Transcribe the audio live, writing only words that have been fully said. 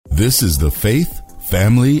This is the Faith,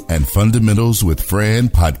 Family, and Fundamentals with Fran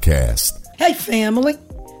podcast. Hey, family.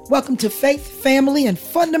 Welcome to Faith, Family, and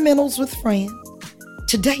Fundamentals with Fran.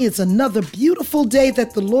 Today is another beautiful day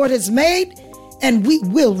that the Lord has made, and we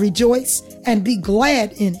will rejoice and be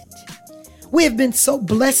glad in it. We have been so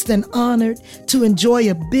blessed and honored to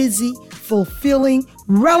enjoy a busy, fulfilling,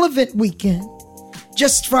 relevant weekend.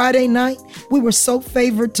 Just Friday night, we were so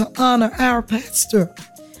favored to honor our pastor,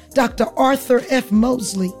 Dr. Arthur F.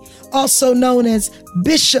 Mosley, also known as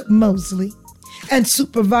Bishop Mosley, and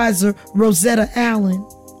Supervisor Rosetta Allen.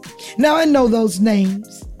 Now, I know those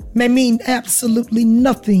names may mean absolutely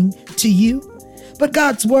nothing to you, but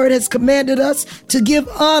God's word has commanded us to give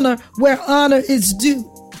honor where honor is due.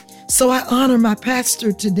 So I honor my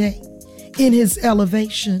pastor today in his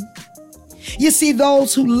elevation. You see,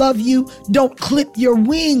 those who love you don't clip your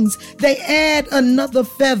wings. They add another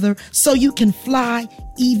feather so you can fly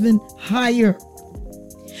even higher.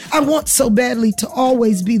 I want so badly to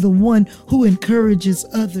always be the one who encourages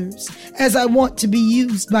others, as I want to be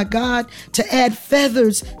used by God to add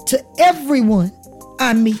feathers to everyone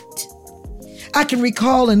I meet. I can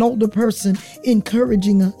recall an older person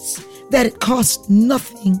encouraging us that it costs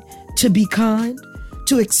nothing to be kind,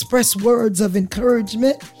 to express words of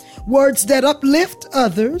encouragement, words that uplift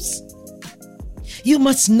others. You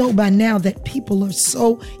must know by now that people are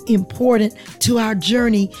so important to our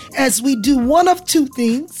journey, as we do one of two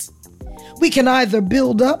things. We can either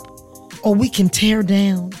build up or we can tear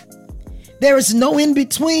down. There is no in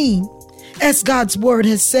between. As God's word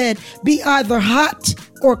has said, be either hot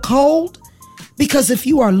or cold, because if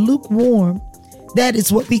you are lukewarm, that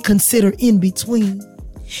is what we consider in between.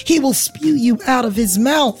 He will spew you out of his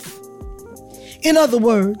mouth. In other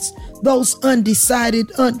words, those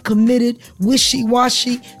undecided, uncommitted,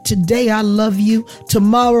 wishy-washy, today I love you,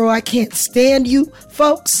 tomorrow I can't stand you,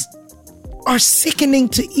 folks, are sickening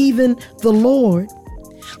to even the Lord.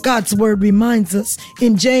 God's word reminds us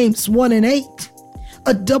in James 1:8,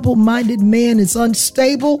 a double-minded man is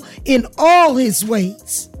unstable in all his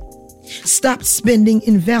ways. Stop spending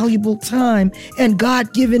invaluable time and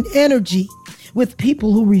God-given energy with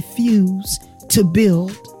people who refuse to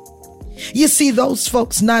build. You see, those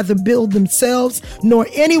folks neither build themselves nor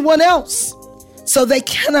anyone else, so they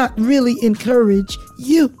cannot really encourage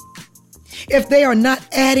you. If they are not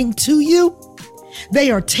adding to you,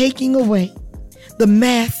 they are taking away. The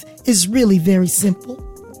math is really very simple.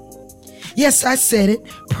 Yes, I said it.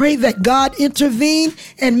 Pray that God intervene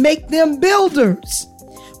and make them builders.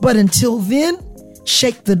 But until then,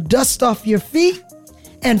 shake the dust off your feet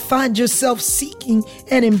and find yourself seeking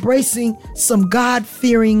and embracing some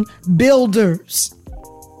God-fearing builders.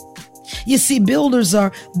 You see, builders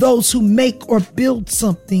are those who make or build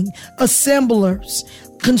something, assemblers,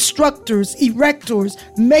 constructors, erectors,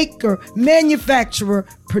 maker, manufacturer,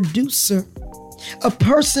 producer, a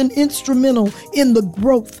person instrumental in the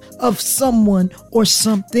growth of someone or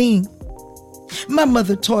something. My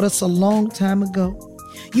mother taught us a long time ago,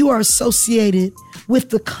 you are associated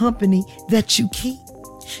with the company that you keep.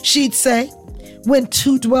 She'd say, when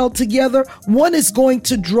two dwell together, one is going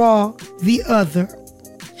to draw the other.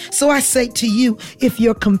 So I say to you, if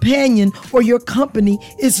your companion or your company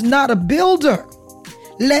is not a builder,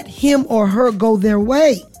 let him or her go their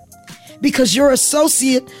way, because your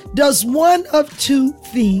associate does one of two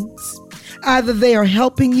things. Either they are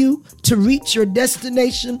helping you to reach your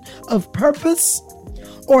destination of purpose,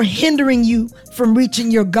 or hindering you from reaching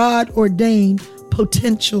your God-ordained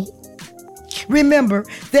potential. Remember,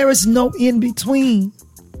 there is no in between.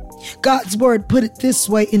 God's word put it this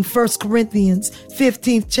way in 1 Corinthians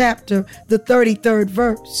 15th chapter, the 33rd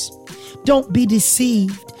verse. Don't be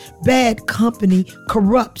deceived. Bad company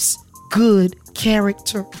corrupts good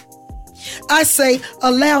character. I say,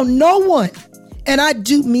 allow no one, and I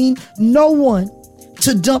do mean no one,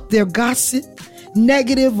 to dump their gossip,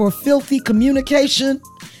 negative or filthy communication,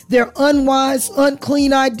 their unwise,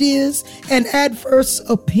 unclean ideas, and adverse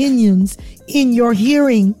opinions in your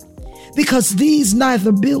hearing, because these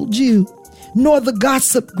neither build you nor the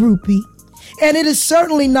gossip groupie, and it is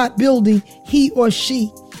certainly not building he or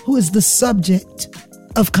she who is the subject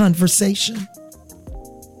of conversation.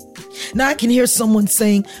 Now I can hear someone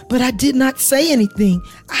saying, but I did not say anything,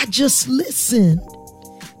 I just listened.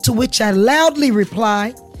 To which I loudly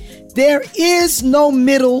reply, there is no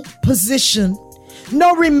middle position,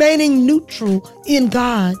 no remaining neutral in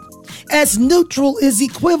God, as neutral is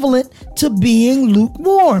equivalent to being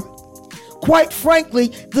lukewarm. Quite frankly,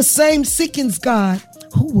 the same sickens God,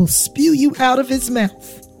 who will spew you out of his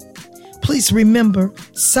mouth. Please remember,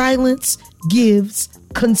 silence gives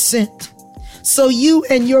consent. So you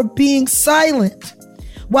and your being silent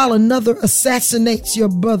while another assassinates your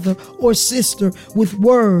brother or sister with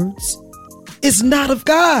words is not of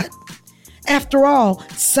God. After all,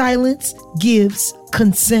 silence gives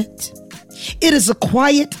consent. It is a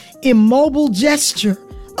quiet, immobile gesture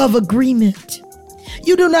of agreement.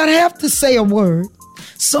 You do not have to say a word.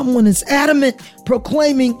 Someone is adamant,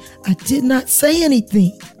 proclaiming, I did not say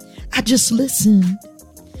anything. I just listened.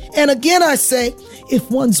 And again, I say, if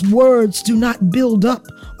one's words do not build up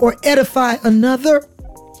or edify another,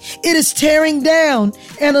 it is tearing down.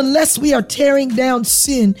 And unless we are tearing down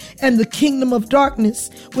sin and the kingdom of darkness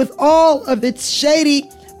with all of its shady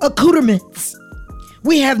accoutrements,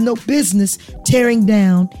 we have no business tearing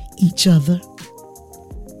down each other.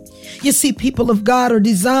 You see, people of God are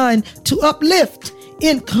designed to uplift,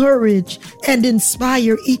 encourage, and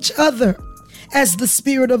inspire each other as the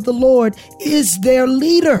Spirit of the Lord is their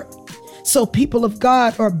leader. So people of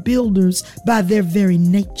God are builders by their very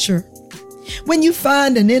nature. When you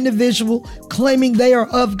find an individual claiming they are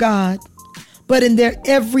of God, but in their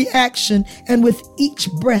every action and with each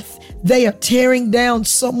breath, they are tearing down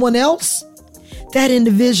someone else, that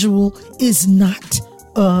individual is not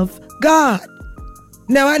of God.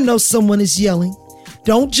 Now, I know someone is yelling,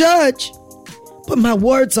 don't judge, but my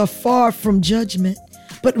words are far from judgment,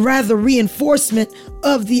 but rather reinforcement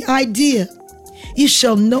of the idea. You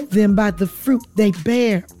shall know them by the fruit they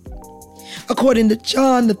bear. According to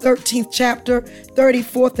John, the 13th chapter,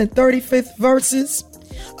 34th and 35th verses,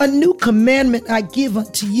 a new commandment I give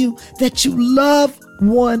unto you, that you love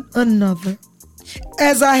one another.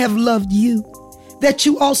 As I have loved you, that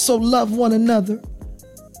you also love one another.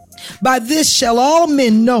 By this shall all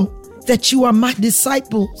men know that you are my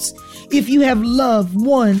disciples, if you have love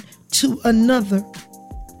one to another.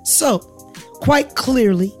 So, quite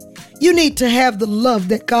clearly, you need to have the love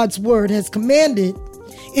that God's word has commanded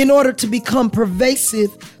in order to become pervasive,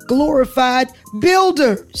 glorified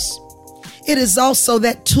builders. It is also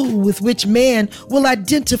that tool with which man will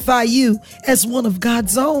identify you as one of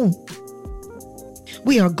God's own.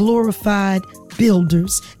 We are glorified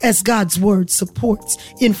builders, as God's word supports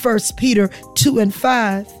in 1 Peter 2 and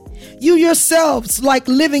 5. You yourselves, like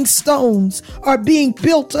living stones, are being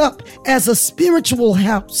built up as a spiritual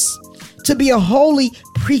house, to be a holy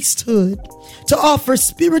priesthood, to offer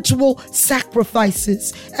spiritual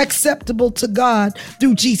sacrifices acceptable to God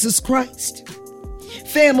through Jesus Christ.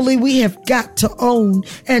 Family, we have got to own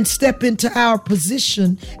and step into our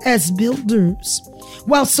position as builders.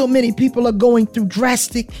 While so many people are going through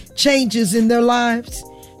drastic changes in their lives,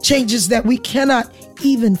 changes that we cannot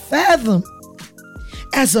even fathom.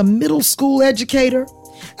 As a middle school educator,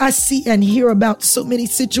 I see and hear about so many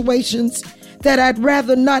situations that I'd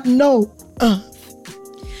rather not know of.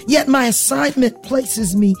 Yet my assignment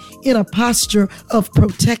places me in a posture of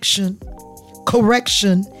protection,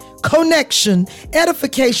 correction, connection,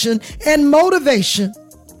 edification, and motivation.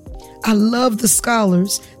 I love the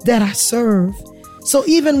scholars that I serve. So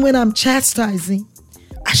even when I'm chastising,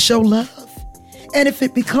 I show love. And if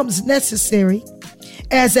it becomes necessary,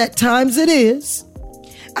 as at times it is,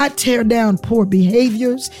 I tear down poor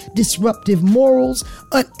behaviors, disruptive morals,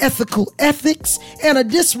 unethical ethics, and a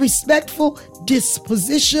disrespectful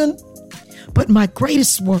disposition. But my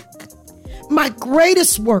greatest work,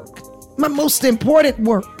 my most important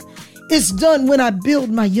work is done when I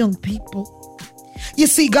build my young people. You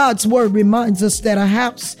see, God's word reminds us that a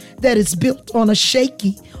house that is built on a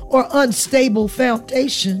shaky or unstable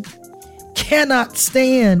foundation cannot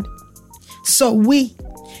stand. So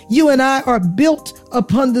you and I are built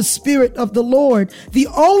upon the Spirit of the Lord, the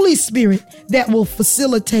only Spirit that will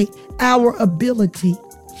facilitate our ability,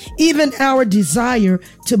 even our desire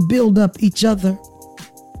to build up each other.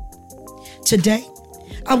 Today,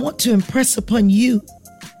 I want to impress upon you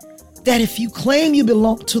that if you claim you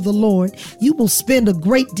belong to the Lord, you will spend a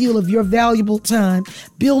great deal of your valuable time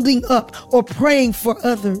building up or praying for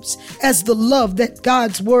others, as the love that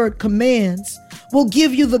God's word commands will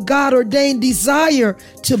give you the God-ordained desire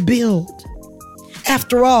to build.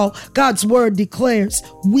 After all, God's word declares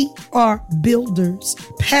we are builders,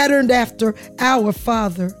 patterned after our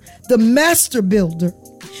Father, the master builder,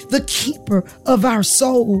 the keeper of our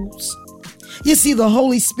souls. You see, the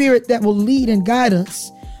Holy Spirit that will lead and guide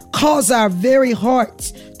us cause our very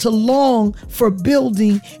hearts to long for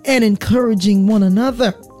building and encouraging one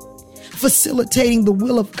another, facilitating the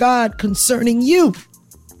will of God concerning you.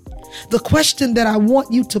 The question that I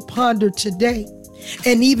want you to ponder today,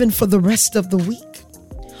 and even for the rest of the week: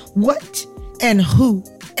 what and who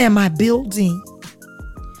am I building?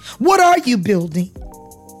 What are you building?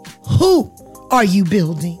 Who are you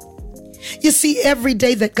building? You see, every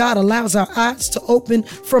day that God allows our eyes to open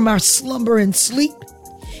from our slumber and sleep,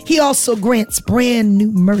 He also grants brand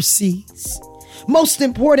new mercies. Most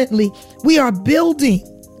importantly, we are building,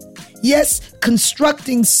 yes,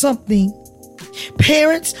 constructing something.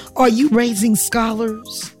 Parents, are you raising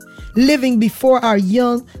scholars, living before our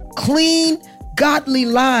young, clean, godly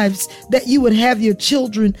lives that you would have your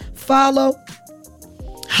children follow?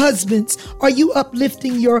 Husbands, are you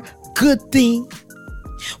uplifting your good thing?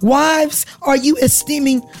 Wives, are you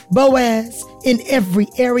esteeming Boaz in every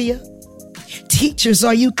area? Teachers,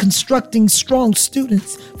 are you constructing strong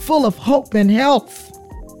students full of hope and health?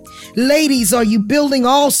 Ladies, are you building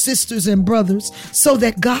all sisters and brothers so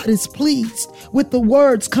that God is pleased with the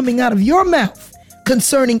words coming out of your mouth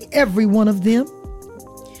concerning every one of them?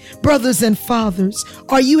 Brothers and fathers,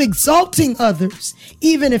 are you exalting others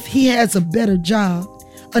even if he has a better job,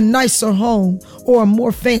 a nicer home, or a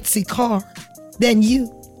more fancy car than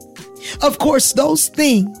you? Of course, those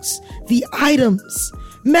things, the items,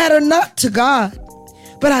 matter not to God.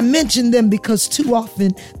 But I mention them because too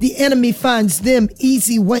often the enemy finds them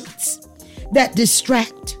easy weights that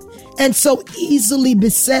distract and so easily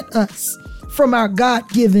beset us from our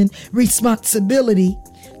God-given responsibility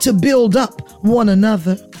to build up one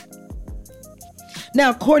another.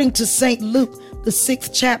 Now, according to St. Luke, the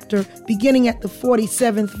 6th chapter, beginning at the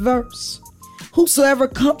 47th verse, whosoever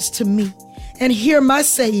comes to me and hear my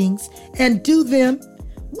sayings and do them,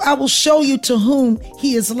 I will show you to whom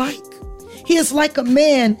he is like. He is like a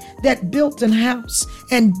man that built an house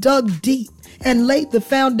and dug deep and laid the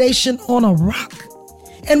foundation on a rock.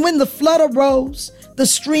 And when the flood arose, the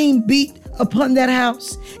stream beat upon that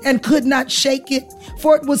house and could not shake it,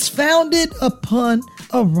 for it was founded upon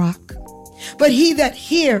a rock. But he that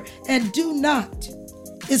hear and do not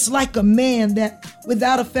is like a man that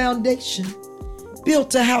without a foundation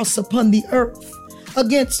built a house upon the earth,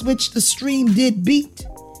 against which the stream did beat,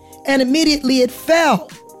 and immediately it fell,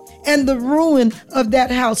 and the ruin of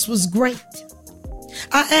that house was great.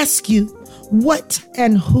 I ask you, what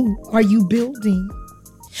and who are you building?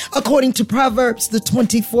 According to Proverbs, the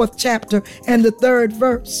 24th chapter and the 3rd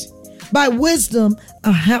verse, by wisdom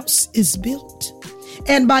a house is built,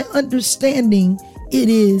 and by understanding it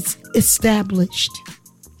is established.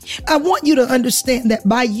 I want you to understand that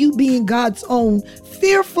by you being God's own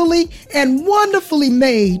fearfully and wonderfully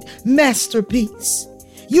made masterpiece,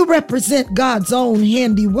 you represent God's own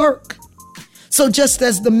handiwork. So just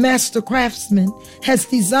as the master craftsman has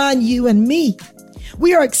designed you and me,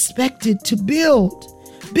 we are expected to build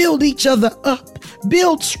each other up,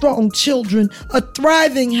 build strong children, a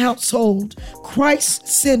thriving household,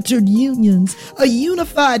 Christ-centered unions, a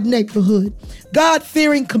unified neighborhood,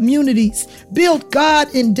 God-fearing communities, build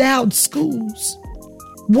God-endowed schools.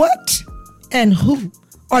 What and who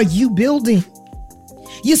are you building?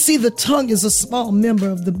 You see, the tongue is a small member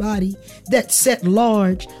of the body that set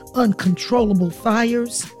large, uncontrollable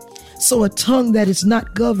fires. So a tongue that is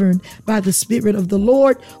not governed by the Spirit of the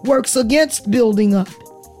Lord works against building up,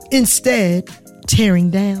 instead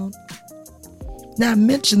tearing down. Now I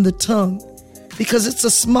mention the tongue because it's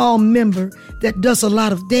a small member that does a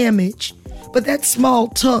lot of damage, but that small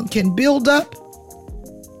tongue can build up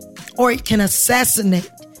or it can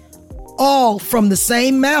assassinate, all from the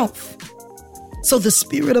same mouth. So the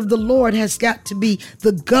Spirit of the Lord has got to be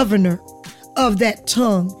the governor of that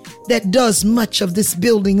tongue that does much of this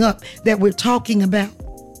building up that we're talking about.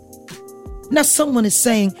 Now someone is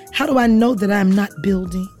saying, how do I know that I'm not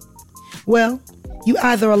building? Well, you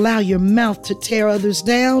either allow your mouth to tear others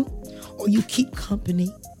down or you keep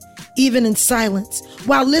company, even in silence,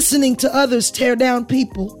 while listening to others tear down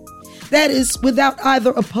people. That is, without either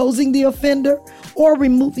opposing the offender or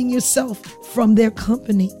removing yourself from their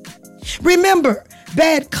company. Remember,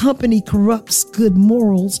 bad company corrupts good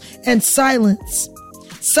morals, and silence,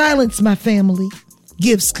 my family,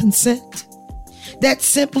 gives consent. That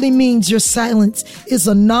simply means your silence is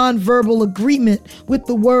a nonverbal agreement with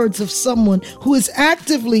the words of someone who is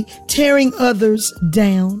actively tearing others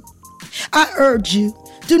down. I urge you,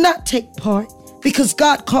 do not take part because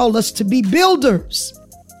God called us to be builders.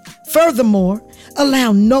 Furthermore,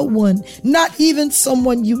 allow no one, not even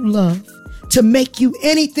someone you love, to make you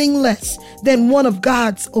anything less than one of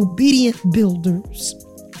God's obedient builders.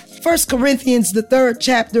 1 Corinthians, the 3rd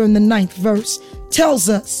chapter and the 9th verse tells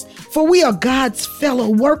us, for we are God's fellow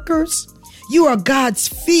workers. You are God's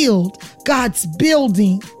field, God's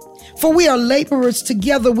building. For we are laborers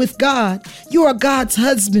together with God. You are God's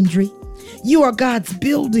husbandry. You are God's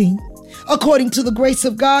building. According to the grace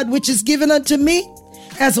of God, which is given unto me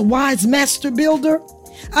as a wise master builder,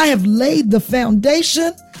 I have laid the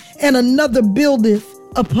foundation, and another buildeth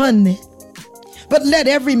upon it. But let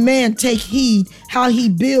every man take heed how he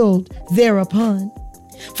build thereupon.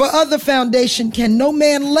 For other foundation can no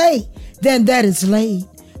man lay than that is laid,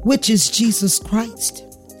 which is Jesus Christ.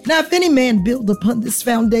 Now, if any man build upon this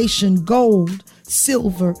foundation gold,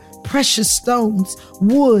 silver, precious stones,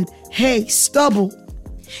 wood, hay, stubble,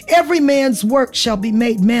 every man's work shall be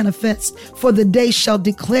made manifest, for the day shall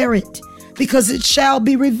declare it, because it shall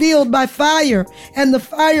be revealed by fire, and the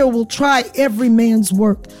fire will try every man's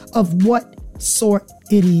work of what sort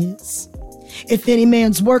it is. If any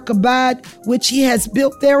man's work abide, which he has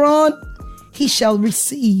built thereon, he shall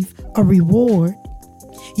receive a reward.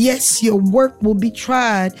 Yes, your work will be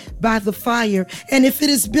tried by the fire, and if it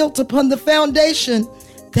is built upon the foundation,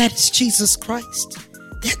 that is Jesus Christ,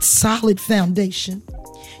 that solid foundation,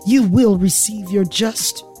 you will receive your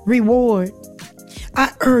just reward.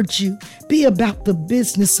 I urge you, be about the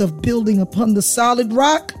business of building upon the solid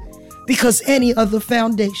rock, because any other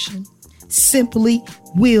foundation simply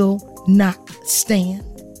will not stand.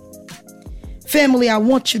 Family, I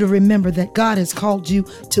want you to remember that God has called you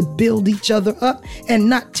to build each other up and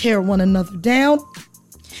not tear one another down.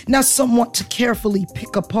 Now, some want to carefully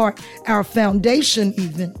pick apart our foundation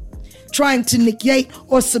even, trying to negate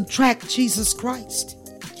or subtract Jesus Christ.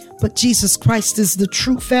 But Jesus Christ is the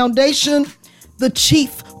true foundation, the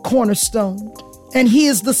chief cornerstone, and he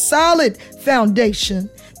is the solid foundation,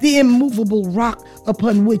 the immovable rock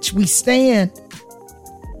upon which we stand.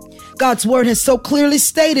 God's word has so clearly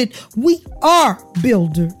stated we are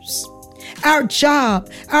builders. Our job,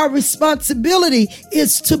 our responsibility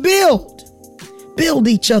is to build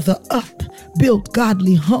each other up, build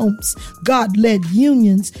godly homes, God-led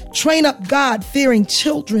unions, train up God-fearing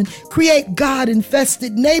children, create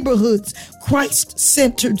God-infested neighborhoods,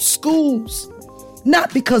 Christ-centered schools.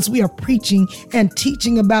 Not because we are preaching and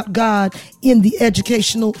teaching about God in the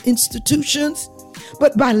educational institutions,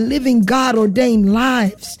 but by living God-ordained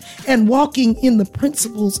lives and walking in the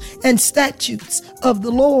principles and statutes of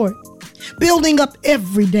the Lord, building up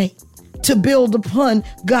every day to build upon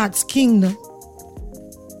God's kingdom.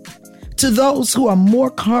 To those who are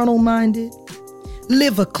more carnal-minded,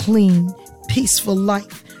 live a clean, peaceful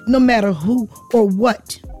life, no matter who or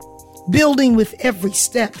what. Building with every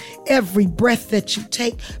step, every breath that you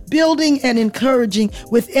take, building and encouraging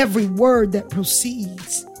with every word that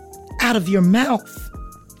proceeds out of your mouth.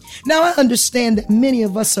 Now, I understand that many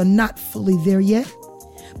of us are not fully there yet,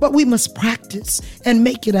 but we must practice and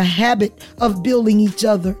make it a habit of building each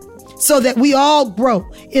other so that we all grow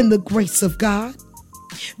in the grace of God.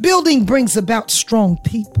 Building brings about strong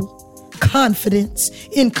people, confidence,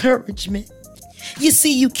 encouragement. You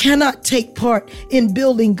see, you cannot take part in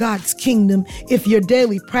building God's kingdom if your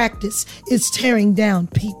daily practice is tearing down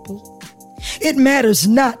people. It matters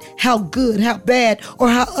not how good, how bad, or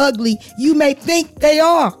how ugly you may think they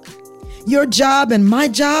are. Your job and my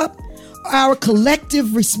job, our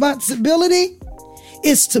collective responsibility,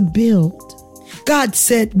 is to build. God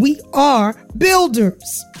said we are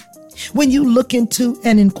builders. When you look into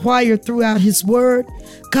and inquire throughout his word,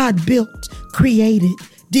 God built, created,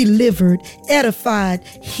 delivered, edified,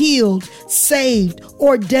 healed, saved,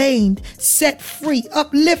 ordained, set free,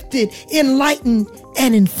 uplifted, enlightened,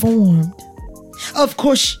 and informed. Of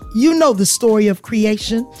course, you know the story of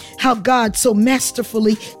creation, how God so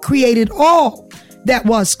masterfully created all that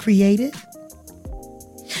was created.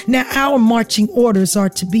 Now, our marching orders are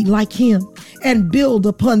to be like him and build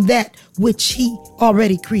upon that which he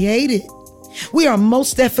already created. We are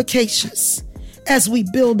most efficacious as we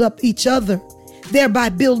build up each other, thereby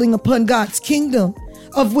building upon God's kingdom,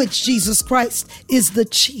 of which Jesus Christ is the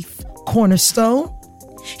chief cornerstone.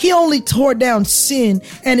 He only tore down sin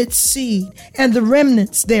and its seed and the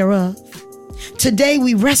remnants thereof. Today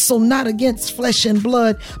we wrestle not against flesh and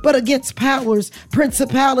blood, but against powers,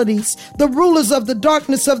 principalities, the rulers of the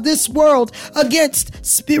darkness of this world, against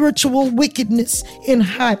spiritual wickedness in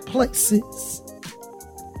high places.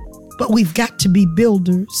 But we've got to be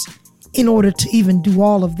builders in order to even do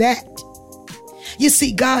all of that. You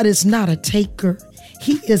see, God is not a taker.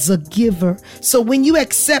 He is a giver. So when you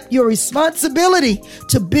accept your responsibility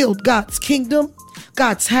to build God's kingdom,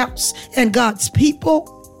 God's house, and God's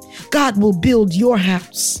people, God will build your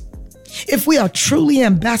house. If we are truly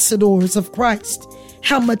ambassadors of Christ,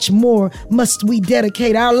 how much more must we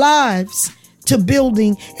dedicate our lives to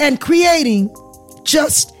building and creating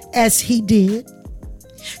just as he did?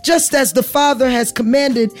 Just as the Father has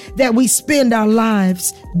commanded that we spend our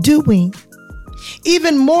lives doing.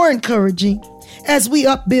 Even more encouraging, as we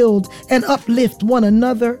upbuild and uplift one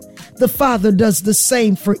another, the Father does the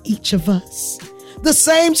same for each of us. The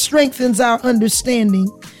same strengthens our understanding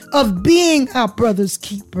of being our brother's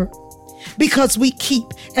keeper, because we keep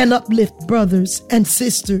and uplift brothers and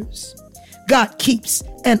sisters. God keeps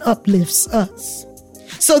and uplifts us.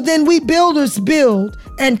 So then we builders build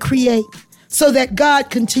and create, so that God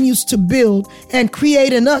continues to build and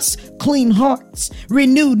create in us clean hearts,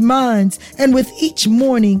 renewed minds, and with each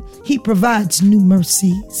morning, he provides new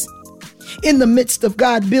mercies. In the midst of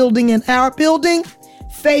God building and our building,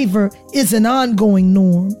 favor is an ongoing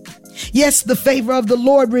norm. Yes, the favor of the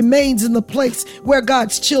Lord remains in the place where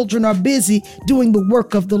God's children are busy doing the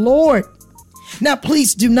work of the Lord. Now,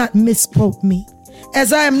 please do not misquote me,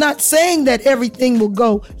 as I am not saying that everything will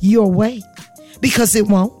go your way, because it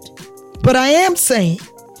won't. But I am saying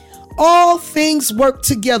all things work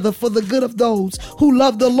together for the good of those who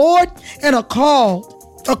love the Lord and are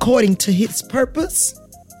called according to his purpose.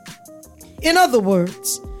 In other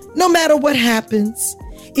words, no matter what happens,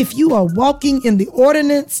 if you are walking in the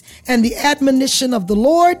ordinance and the admonition of the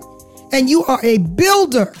Lord, and you are a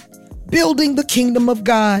builder, building the kingdom of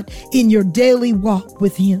God in your daily walk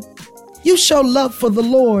with him, you show love for the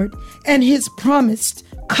Lord, and his promised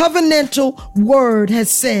covenantal word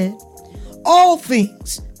has said, all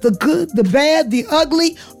things, the good, the bad, the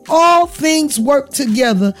ugly, all things work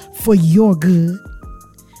together for your good.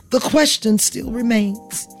 The question still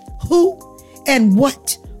remains, who and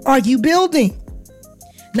what are you building?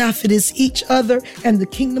 Now, if it is each other and the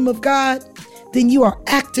kingdom of God, then you are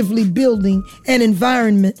actively building an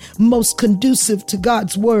environment most conducive to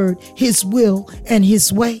God's word, his will, and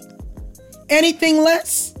his way. Anything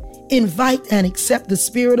less, invite and accept the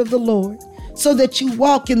Spirit of the Lord, so that you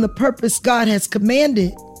walk in the purpose God has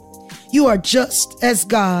commanded. You are just as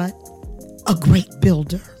God, a great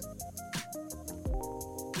builder.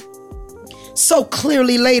 So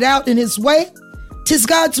clearly laid out in his way, 'tis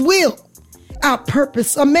God's will, our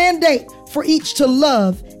purpose, a mandate for each to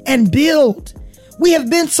love and build. We have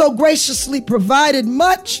been so graciously provided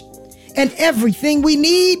much and everything we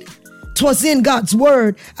need. 'Twas in God's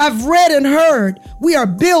word I've read and heard, we are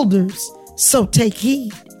builders, so take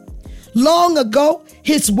heed. Long ago,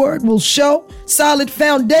 his word will show solid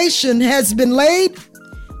foundation has been laid.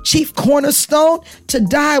 Chief cornerstone to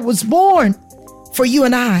die was born. For you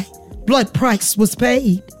and I, blood price was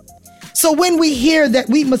paid. So when we hear that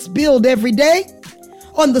we must build every day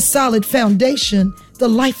on the solid foundation the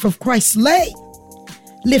life of Christ lay,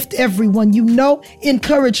 lift everyone you know,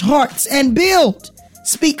 encourage hearts and build.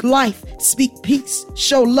 Speak life, speak peace,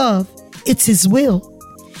 show love. It's his will.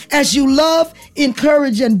 As you love,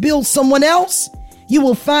 encourage, and build someone else, you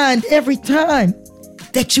will find every time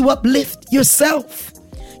that you uplift yourself.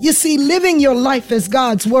 You see, living your life as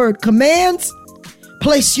God's word commands,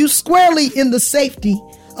 place you squarely in the safety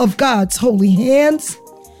of God's holy hands.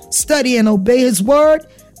 Study and obey his word,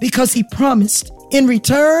 because he promised in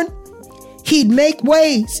return, he'd make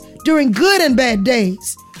ways during good and bad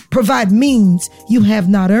days, provide means you have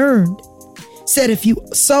not earned. Said if you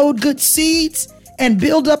sowed good seeds and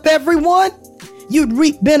build up everyone, you'd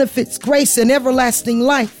reap benefits, grace, and everlasting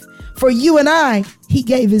life. For you and I, he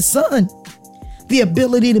gave his son. The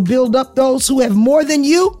ability to build up those who have more than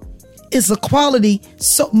you is a quality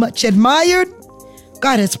so much admired.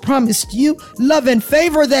 God has promised you love and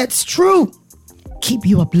favor that's true. Keep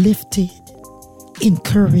you uplifted,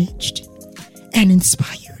 encouraged, and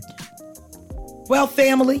inspired. Well,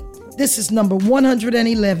 family, this is number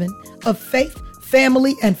 111 of Faith,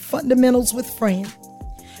 Family, and Fundamentals with Fran.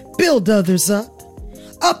 Build others up,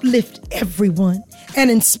 uplift everyone,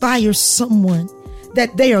 and inspire someone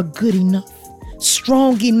that they are good enough,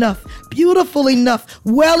 strong enough, beautiful enough,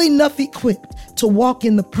 well enough equipped to walk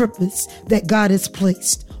in the purpose that God has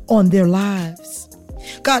placed on their lives.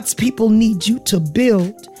 God's people need you to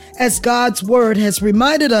build, as God's word has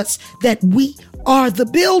reminded us that we are the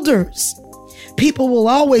builders. People will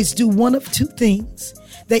always do one of two things.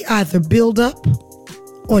 They either build up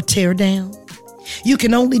or tear down. You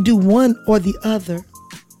can only do one or the other.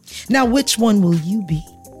 Now, which one will you be?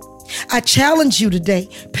 I challenge you today,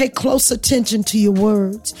 pay close attention to your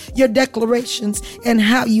words, your declarations, and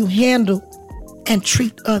how you handle and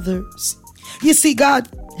treat others. You see, God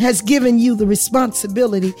has given you the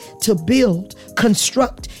responsibility to build,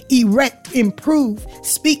 construct, erect, improve,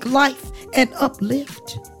 speak life, and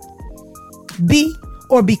uplift. Be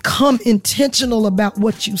or become intentional about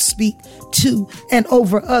what you speak to and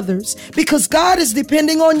over others, because God is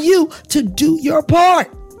depending on you to do your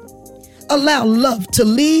part. Allow love to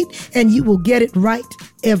lead, and you will get it right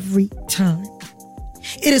every time.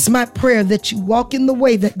 It is my prayer that you walk in the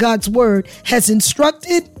way that God's word has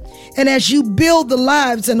instructed, and as you build the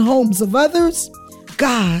lives and homes of others,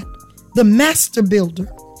 God, the master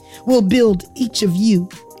builder, will build each of you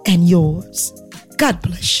and yours. God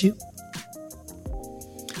bless you.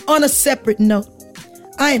 On a separate note,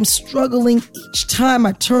 I am struggling each time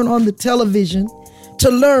I turn on the television to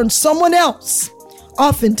learn someone else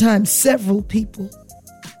oftentimes several people,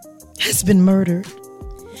 has been murdered.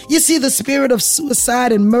 You see, the spirit of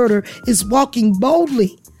suicide and murder is walking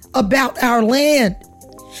boldly about our land.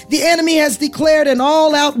 The enemy has declared an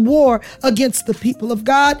all-out war against the people of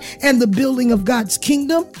God and the building of God's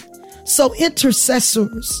kingdom. So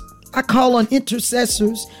intercessors, I call on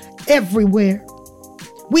intercessors everywhere.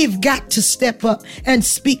 We've got to step up and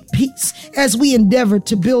speak peace as we endeavor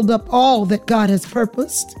to build up all that God has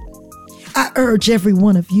purposed. I urge every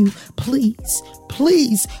one of you, please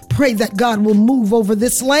pray that God will move over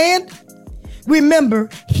this land. Remember,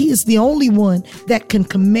 He is the only one that can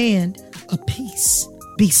command a peace.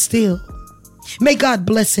 Be still. May God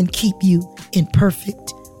bless and keep you in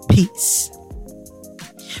perfect peace.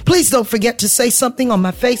 Please don't forget to say something on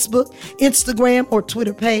my Facebook, Instagram, or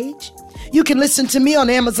Twitter page. You can listen to me on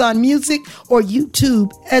Amazon Music or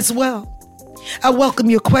YouTube as well. I welcome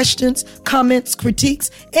your questions, comments,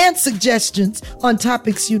 critiques, and suggestions on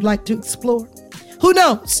topics you'd like to explore. Who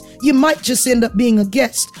knows? You might just end up being a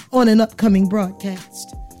guest on an upcoming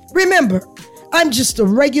broadcast. Remember, I'm just a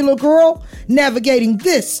regular girl navigating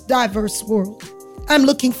this diverse world. I'm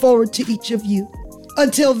looking forward to each of you.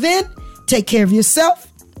 Until then, take care of yourself,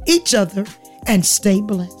 each other, and stay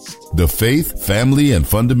blessed. The Faith, Family, and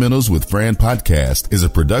Fundamentals with Fran podcast is a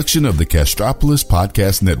production of the Castropolis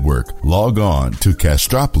Podcast Network. Log on to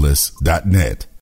castropolis.net.